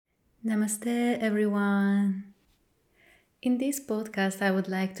Namaste, everyone. In this podcast, I would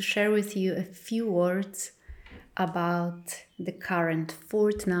like to share with you a few words about the current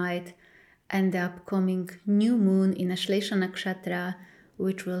fortnight and the upcoming new moon in Ashlesha Nakshatra,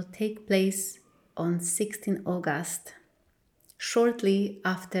 which will take place on 16 August, shortly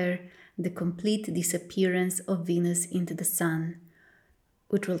after the complete disappearance of Venus into the Sun,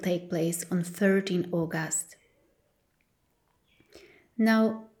 which will take place on 13 August.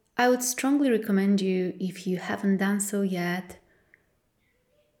 Now, I would strongly recommend you, if you haven't done so yet,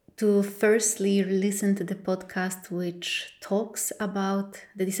 to firstly listen to the podcast which talks about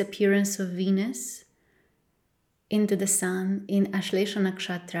the disappearance of Venus into the Sun in Ashlesha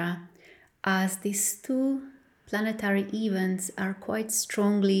Nakshatra, as these two planetary events are quite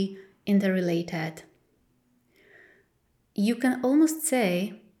strongly interrelated. You can almost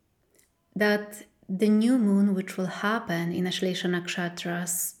say that the new moon, which will happen in Ashlesha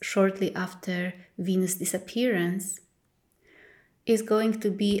Nakshatra shortly after Venus' disappearance, is going to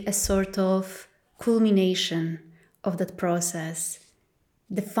be a sort of culmination of that process,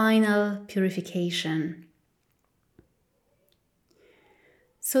 the final purification.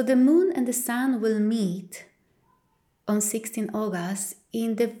 So the moon and the sun will meet on 16 August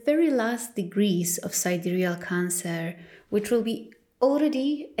in the very last degrees of sidereal Cancer, which will be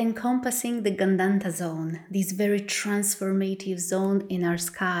already encompassing the Gandanta zone, this very transformative zone in our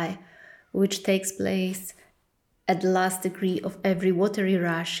sky, which takes place at the last degree of every watery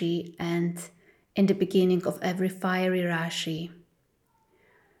Rashi and in the beginning of every fiery Rashi.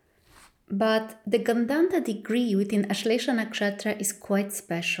 But the Gandanta degree within Ashlesha Nakshatra is quite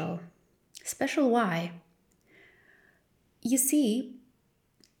special. Special why? You see,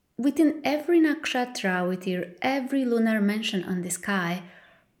 within every nakshatra, within every lunar mention on the sky,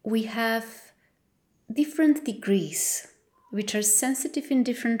 we have different degrees, which are sensitive in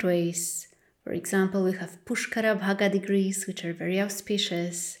different ways. For example, we have Pushkara Bhaga degrees, which are very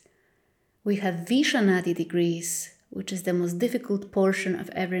auspicious. We have Vishanadi degrees, which is the most difficult portion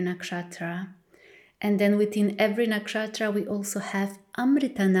of every nakshatra. And then within every nakshatra, we also have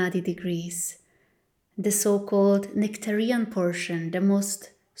Amritanadi degrees, the so-called nectarian portion, the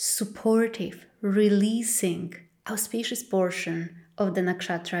most supportive, releasing, auspicious portion of the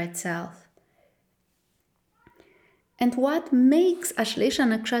nakshatra itself. And what makes Ashlesha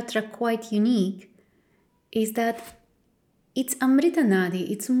Nakshatra quite unique is that its Amrita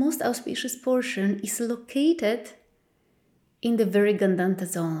Nadi, its most auspicious portion, is located in the very Gandanta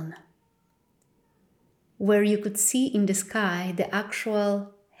zone, where you could see in the sky the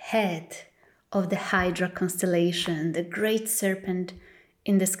actual head of the Hydra constellation, the great serpent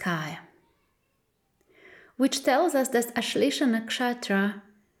in the sky, which tells us that Ashlesha Nakshatra,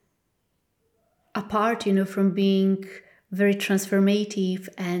 apart from being very transformative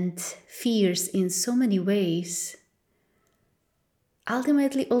and fierce in so many ways,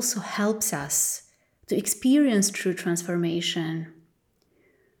 ultimately also helps us to experience true transformation,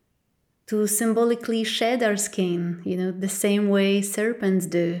 to symbolically shed our skin, the same way serpents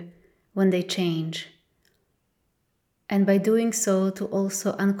do when they change. And by doing so, to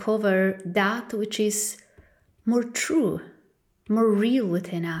also uncover that which is more true, more real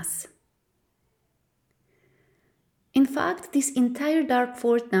within us. In fact, this entire dark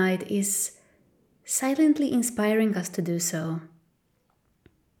fortnight is silently inspiring us to do so.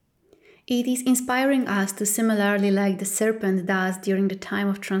 It is inspiring us to, similarly like the serpent does during the time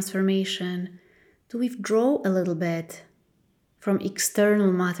of transformation, to withdraw a little bit from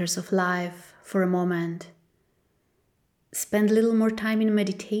external matters of life for a moment. Spend a little more time in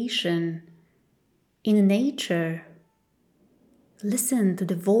meditation, in nature. Listen to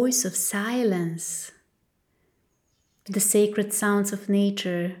the voice of silence, to the sacred sounds of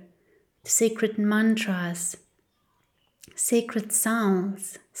nature, the sacred mantras, sacred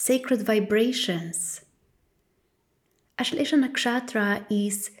sounds, sacred vibrations. Ashlesha Nakshatra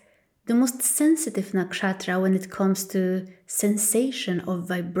is the most sensitive nakshatra when it comes to sensation of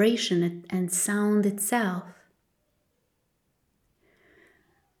vibration and sound itself.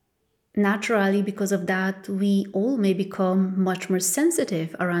 Naturally, because of that, we all may become much more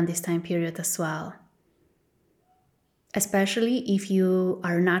sensitive around this time period as well. Especially if you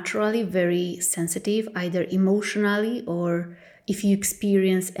are naturally very sensitive, either emotionally or if you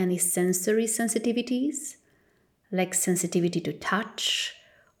experience any sensory sensitivities, like sensitivity to touch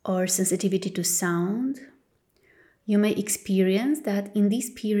or sensitivity to sound. You may experience that in this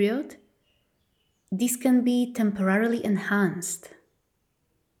period, this can be temporarily enhanced.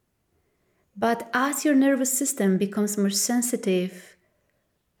 But as your nervous system becomes more sensitive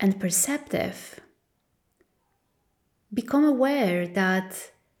and perceptive, become aware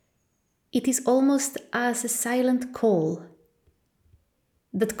that it is almost as a silent call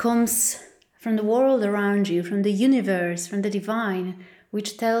that comes from the world around you, from the universe, from the divine,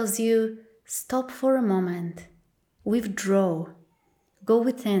 which tells you, stop for a moment, withdraw, go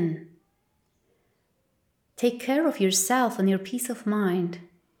within. Take care of yourself and your peace of mind.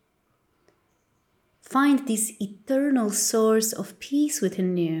 Find this eternal source of peace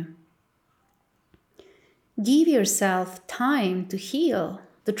within you. Give yourself time to heal,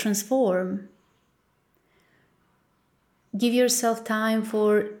 to transform. Give yourself time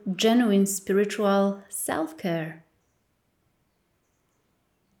for genuine spiritual self-care.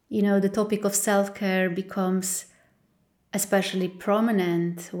 The topic of self-care becomes especially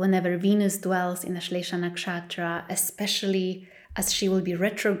prominent whenever Venus dwells in Ashlesha Nakshatra, especially as she will be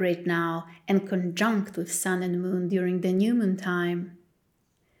retrograde now and conjunct with Sun and Moon during the new moon time.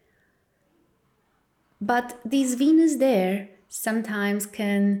 But this Venus there sometimes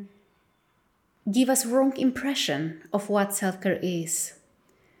can give us wrong impression of what self-care is.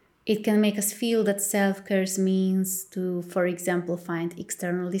 It can make us feel that self-care means to, for example, find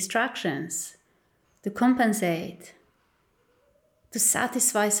external distractions, to compensate, to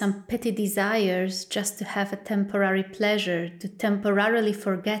satisfy some petty desires just to have a temporary pleasure, to temporarily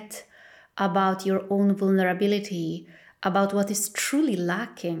forget about your own vulnerability, about what is truly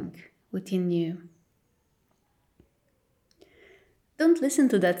lacking within you. Don't listen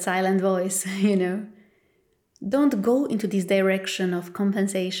to that silent voice, Don't go into this direction of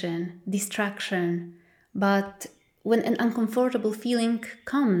compensation, distraction, but when an uncomfortable feeling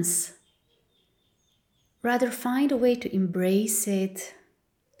comes, rather find a way to embrace it,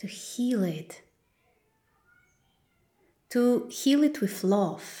 to heal it with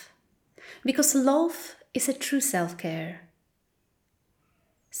love. Because love is a true self-care.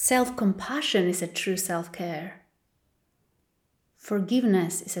 Self-compassion is a true self-care.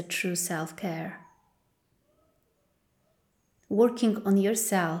 Forgiveness is a true self-care. Working on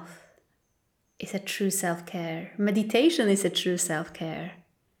yourself is a true self-care. Meditation is a true self-care.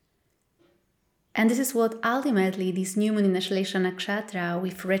 And this is what ultimately this new moon in Ashlesha Nakshatra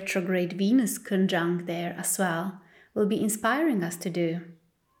with retrograde Venus conjunct there as well will be inspiring us to do.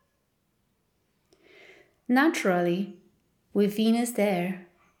 Naturally, with Venus there,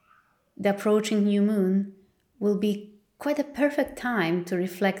 the approaching new moon will be quite a perfect time to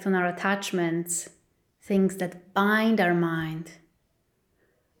reflect on our attachments, things that bind our mind,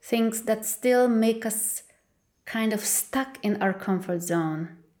 things that still make us kind of stuck in our comfort zone.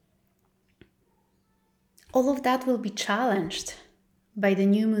 All of that will be challenged by the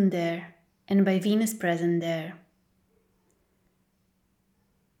new moon there and by Venus present there.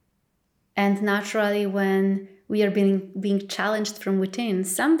 And naturally, when we are being challenged from within,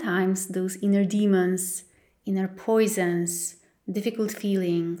 sometimes those inner demons, inner poisons, difficult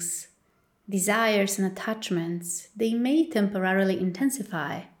feelings, desires and attachments, they may temporarily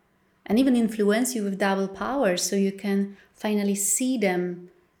intensify and even influence you with double power, so you can finally see them,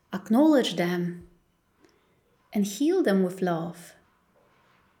 acknowledge them, and heal them with love.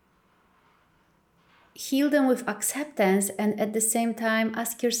 Heal them with acceptance, and at the same time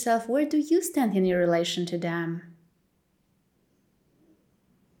ask yourself, where do you stand in your relation to them?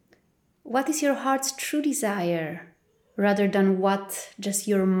 What is your heart's true desire, rather than what just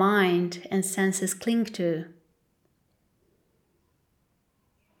your mind and senses cling to?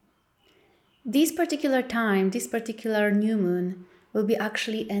 This particular time, this particular new moon, will be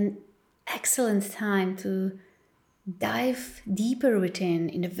actually an excellent time to dive deeper within,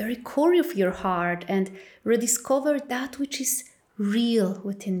 in the very core of your heart, and rediscover that which is real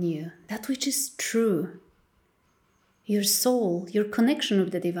within you, that which is true, your soul, your connection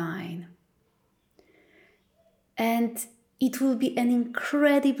with the divine. And it will be an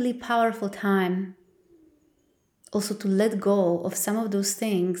incredibly powerful time also to let go of some of those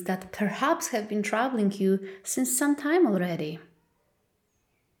things that perhaps have been troubling you since some time already.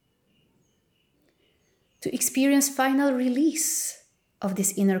 To experience final release of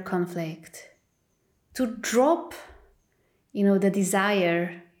this inner conflict, to drop, the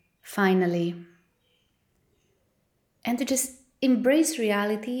desire finally, and to just embrace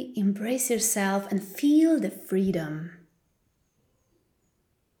reality, embrace yourself, and feel the freedom.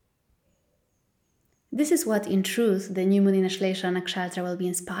 This is what, in truth, the new moon in Ashlesha Nakshatra will be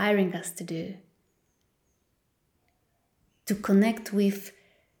inspiring us to do. To connect with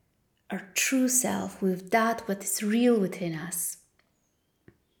our true self, with that what is real within us,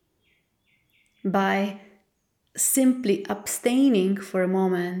 by simply abstaining for a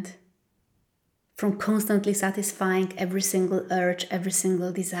moment from constantly satisfying every single urge, every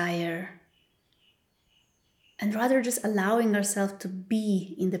single desire, and rather just allowing ourselves to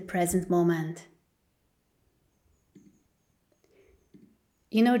be in the present moment.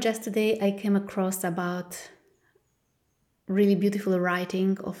 Just today I came across about really beautiful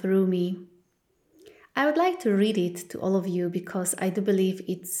writing of Rumi. I would like to read it to all of you because I do believe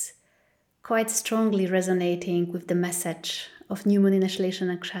it's quite strongly resonating with the message of new moon in Ashlesha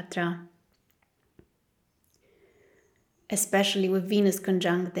Nakshatra, especially with Venus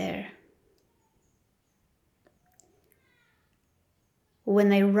conjunct there.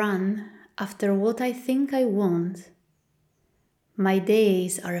 When I run after what I think I want, my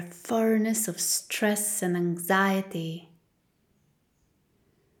days are a furnace of stress and anxiety.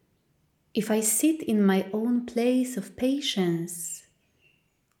 If I sit in my own place of patience,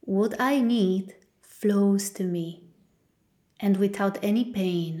 what I need flows to me, and without any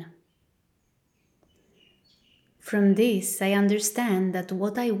pain. From this, I understand that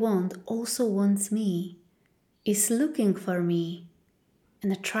what I want also wants me, is looking for me,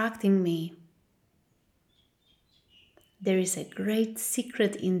 and attracting me. There is a great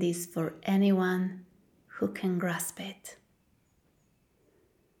secret in this for anyone who can grasp it.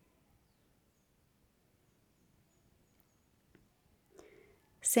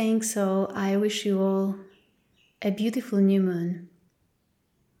 Saying so, I wish you all a beautiful new moon.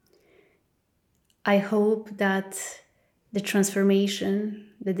 I hope that the transformation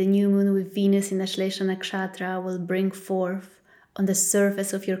that the new moon with Venus in Ashlesha Nakshatra will bring forth on the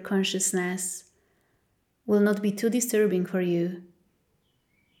surface of your consciousness will not be too disturbing for you,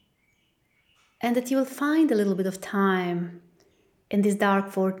 and that you will find a little bit of time in this dark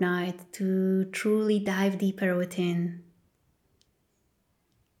fortnight to truly dive deeper within.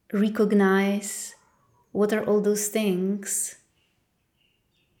 Recognize what are all those things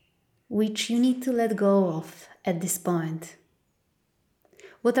which you need to let go of at this point.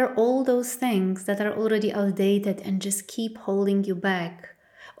 What are all those things that are already outdated and just keep holding you back?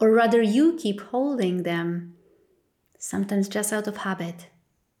 Or rather, you keep holding them, sometimes just out of habit.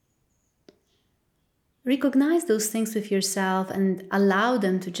 Recognize those things with yourself and allow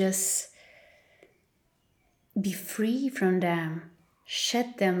them to just be free from them.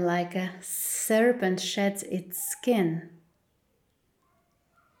 Shed them like a serpent sheds its skin.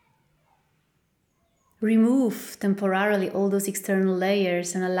 Remove temporarily all those external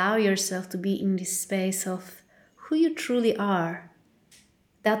layers and allow yourself to be in this space of who you truly are,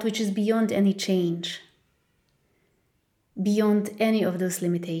 that which is beyond any change, beyond any of those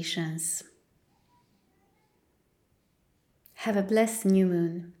limitations. Have a blessed new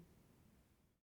moon.